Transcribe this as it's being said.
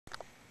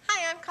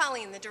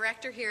Colleen, the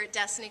director here at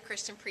Destiny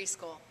Christian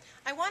Preschool.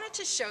 I wanted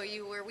to show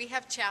you where we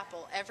have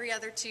chapel every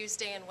other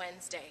Tuesday and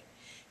Wednesday.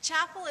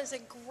 Chapel is a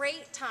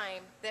great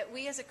time that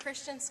we as a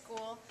Christian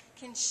school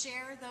can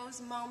share those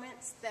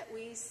moments that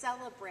we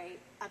celebrate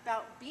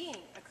about being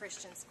a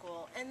Christian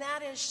school, and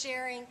that is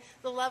sharing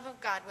the love of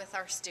God with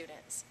our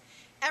students.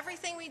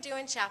 Everything we do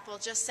in chapel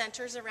just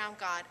centers around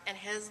God and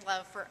His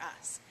love for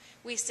us.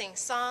 We sing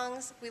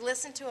songs, we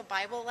listen to a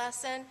Bible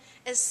lesson,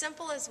 as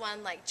simple as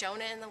one like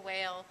Jonah and the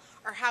whale,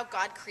 or how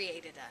God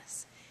created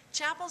us.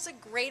 Chapel's a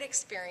great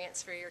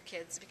experience for your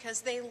kids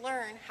because they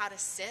learn how to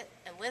sit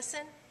and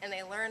listen, and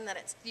they learn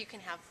that you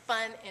can have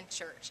fun in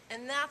church.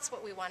 And that's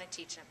what we want to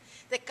teach them,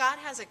 that God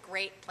has a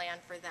great plan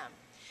for them.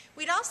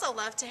 We'd also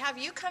love to have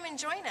you come and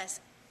join us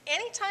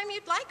anytime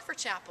you'd like for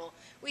chapel.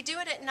 We do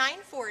it at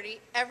 9:40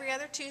 every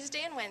other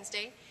Tuesday and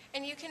Wednesday,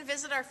 and you can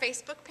visit our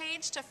Facebook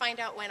page to find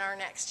out when our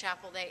next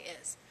chapel day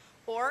is.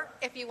 Or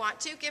if you want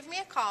to, give me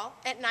a call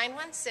at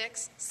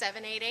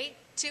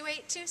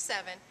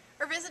 916-788-2827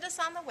 or visit us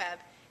on the web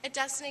at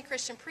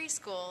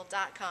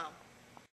destinychristianpreschool.com.